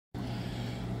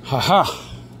Haha.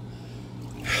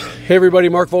 Hey everybody,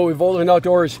 Mark Vogt with VOGTLAND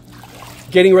Outdoors.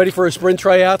 Getting ready for a sprint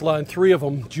triathlon, 3 of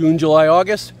them, June, July,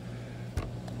 August.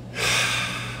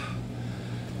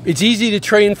 It's easy to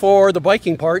train for the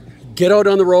biking part. Get out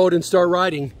on the road and start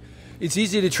riding. It's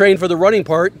easy to train for the running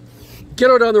part.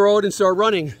 Get out on the road and start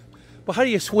running. But how do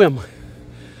you swim?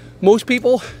 Most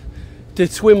people, to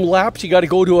swim laps, you got to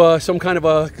go to some kind of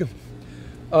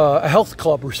a health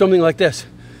club or something like this.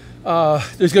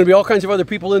 There's going to be all kinds of other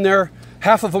people in there.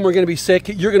 Half of them are going to be sick.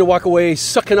 You're going to walk away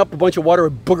sucking up a bunch of water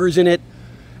with boogers in it,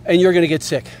 and you're going to get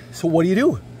sick. So what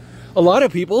do? A lot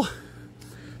of people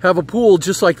have a pool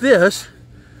just like this,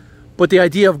 but the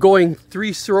idea of going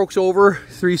 3 strokes over,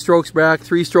 3 strokes back,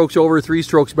 3 strokes over, 3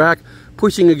 strokes back,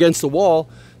 pushing against the wall,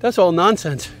 that's all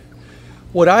nonsense.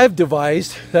 What I've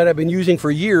devised that I've been using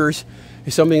for years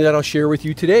is something that I'll share with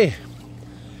you today.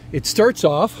 It starts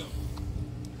off,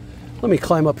 let me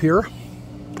climb up here.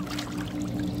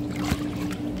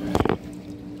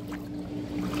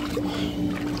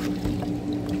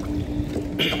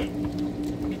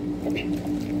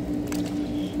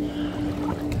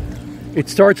 It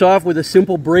starts off with a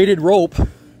simple braided rope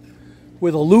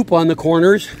with a loop on the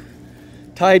corners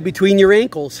tied between your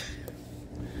ankles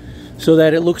so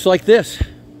that it looks like this.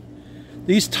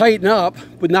 These tighten up,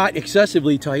 but not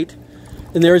excessively tight.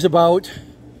 And there's about,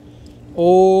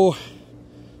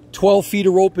 12 feet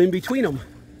of rope in between them.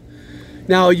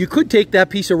 Now you could take that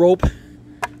piece of rope,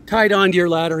 tie it onto your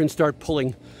ladder and start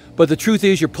pulling. But the truth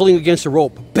is you're pulling against the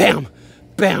rope. Bam,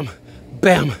 bam,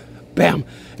 bam, bam.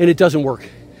 And it doesn't work.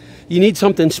 You need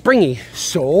something springy.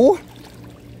 So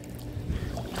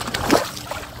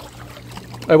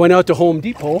I went out to Home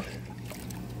Depot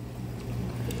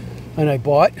and I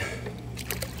bought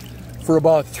for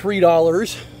about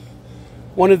 $3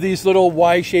 one of these little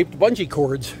Y-shaped bungee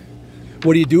cords.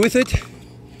 What do you do with it?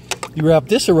 You wrap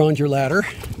this around your ladder,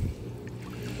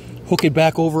 hook it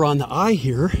back over on the eye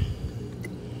here.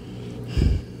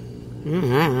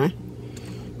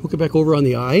 Hook it back over on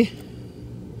the eye.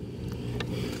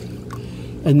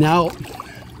 And now,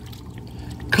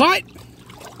 cut!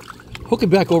 Hook it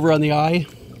back over on the eye.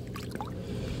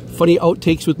 Funny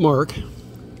outtakes with Mark.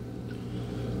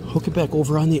 Hook it back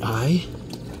over on the eye.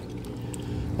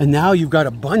 And now you've got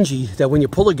a bungee that when you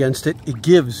pull against it, it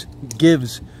gives,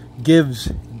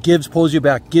 pulls you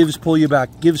back, gives, pull you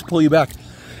back, gives, pull you back.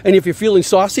 And if you're feeling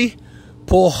saucy,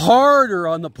 pull harder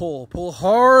on the pull, pull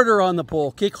harder on the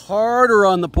pull, kick harder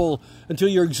on the pull until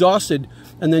you're exhausted,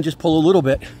 and then just pull a little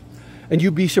bit. And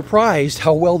you'd be surprised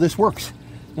how well this works.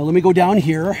 Now let me go down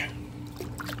here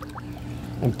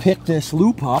and pick this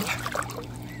loop up.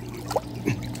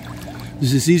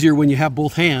 This is easier when you have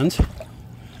both hands.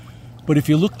 But if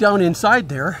you look down inside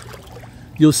there,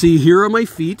 you'll see here are my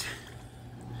feet.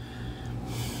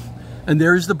 And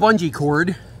there's the bungee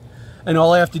cord. And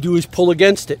all I have to do is pull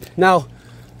against it. Now,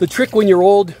 the trick when you're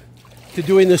old to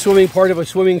doing the swimming part of a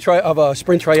sprint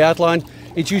triathlon,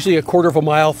 it's usually a quarter of a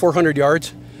mile, 400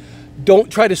 yards.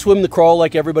 Don't try to swim the crawl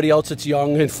like everybody else that's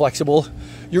young and flexible.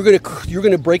 You're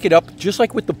gonna break it up just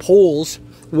like with the poles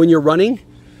when you're running.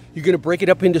 You're gonna break it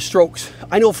up into strokes.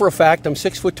 I know for a fact, I'm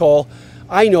 6 foot tall.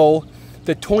 I know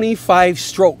that 25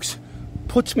 strokes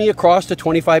puts me across the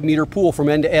 25-meter pool from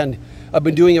end to end. I've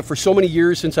been doing it for so many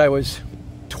years since I was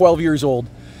 12 years old.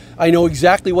 I know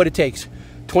exactly what it takes.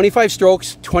 25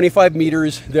 strokes, 25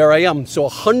 meters, there I am. So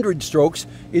 100 strokes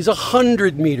is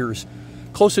 100 meters.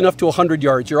 Close enough to 100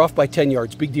 yards. You're off by 10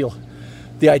 yards. Big deal.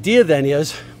 The idea then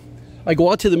is I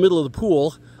go out to the middle of the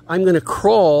pool. I'm going to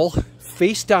crawl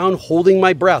face down holding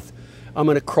my breath. I'm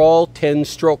going to crawl 10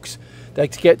 strokes.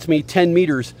 That gets me 10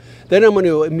 meters. Then I'm going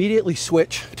to immediately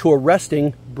switch to a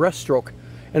resting breaststroke.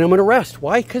 And I'm going to rest.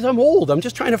 Why? Because I'm old. I'm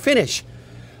just trying to finish.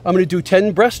 I'm going to do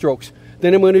 10 breaststrokes.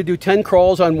 Then I'm going to do 10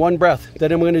 crawls on one breath.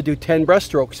 Then I'm going to do 10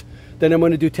 breaststrokes. Then I'm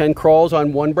going to do 10 crawls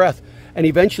on one breath. And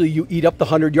eventually you eat up the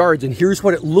 100 yards. And here's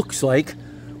what it looks like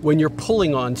when you're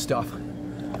pulling on stuff.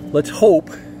 Let's hope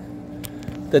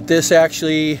that this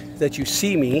actually, that you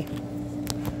see me.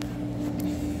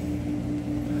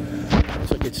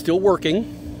 Looks like it's still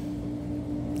working.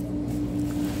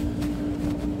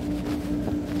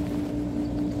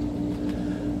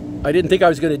 I didn't think I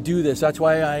was going to do this. That's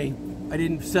why I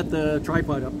didn't set the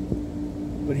tripod up.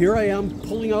 But here I am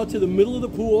pulling out to the middle of the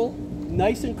pool,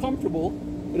 nice and comfortable.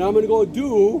 And I'm going to go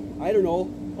do, I don't know,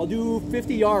 I'll do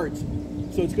 50 yards.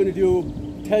 So it's going to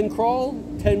do 10 crawl,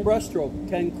 10 breaststroke,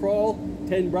 10 crawl,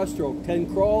 10 breaststroke,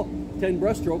 10 crawl, 10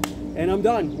 breaststroke, and I'm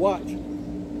done. Watch.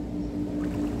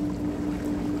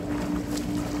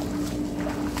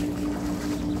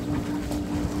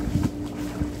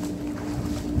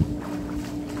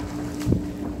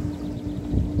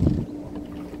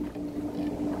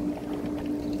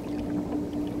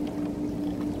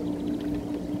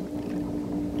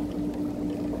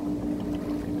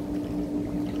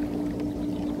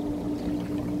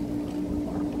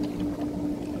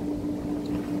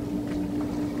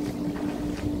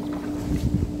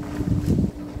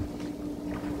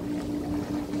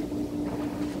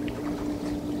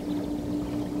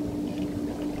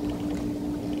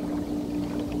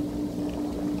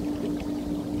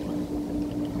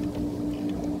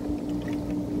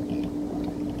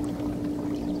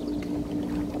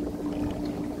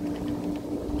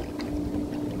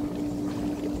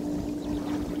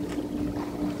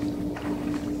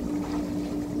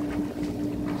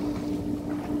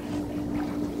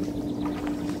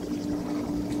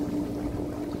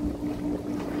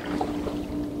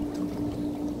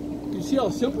 see how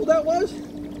simple that was?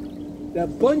 That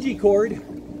bungee cord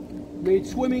made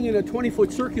swimming in a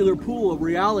 20-foot circular pool a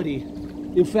reality.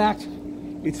 In fact,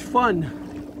 it's fun.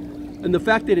 And the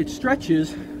fact that it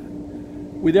stretches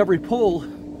with every pull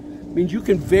means you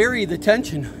can vary the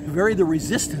tension, vary the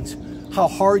resistance, how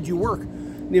hard you work.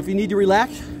 And if you need to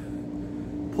relax,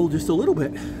 pull just a little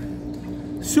bit.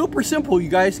 Super simple, you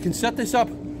guys can set this up.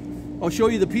 I'll show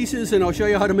you the pieces and I'll show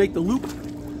you how to make the loop.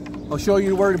 I'll show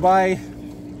you where to buy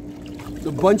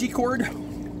the bungee cord.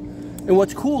 And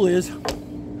what's cool is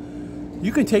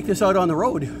you can take this out on the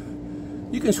road.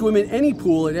 You can swim in any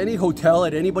pool, at any hotel,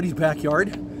 at anybody's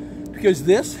backyard, because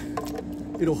this,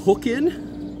 it'll hook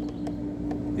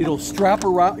in, it'll strap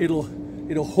around, it'll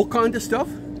hook onto stuff.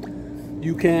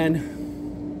 You can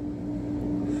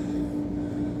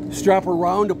strap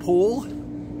around a pole,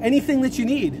 anything that you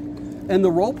need. And the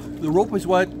rope is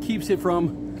what keeps it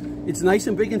from, it's nice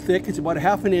and big and thick. It's about a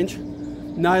 ½ an inch,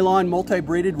 nylon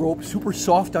multi-braided rope, super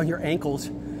soft on your ankles,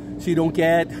 so you don't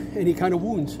get any kind of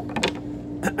wounds.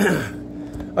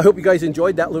 I hope you guys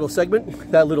enjoyed that little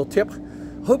segment, that little tip.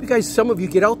 I hope you guys, some of you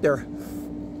get out there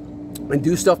and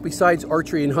do stuff besides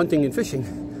archery and hunting and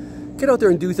fishing. Get out there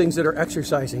and do things that are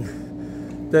exercising.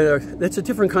 That's a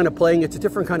different kind of playing, it's a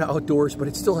different kind of outdoors, but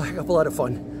it's still a heck of a lot of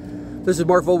fun. This is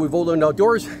Mark Vo with VOGTLAND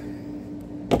Outdoors.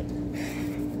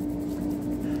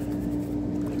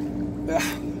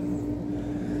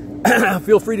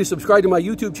 Feel free to subscribe to my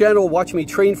YouTube channel, watch me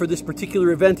train for this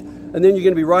particular event, and then you're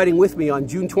going to be riding with me on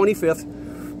June 25th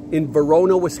in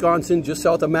Verona, Wisconsin, just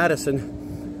south of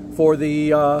Madison, for the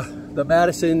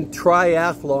Madison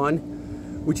Triathlon,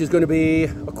 which is going to be a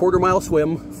 1/4 mile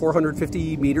swim,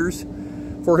 450 meters,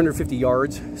 450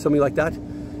 yards, something like that,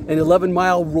 and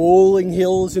 11-mile rolling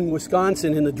hills in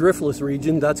Wisconsin in the driftless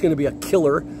region. That's going to be a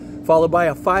killer, followed by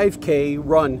a 5K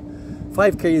run.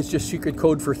 5K is just secret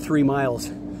code for 3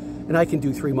 miles. And I can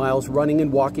do 3 miles running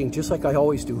and walking just like I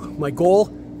always do. My goal,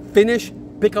 finish,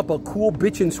 pick up a cool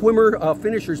bitchin' swimmer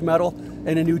finisher's medal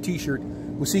and a new t-shirt.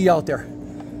 We'll see you out there.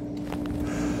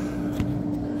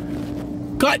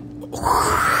 Cut!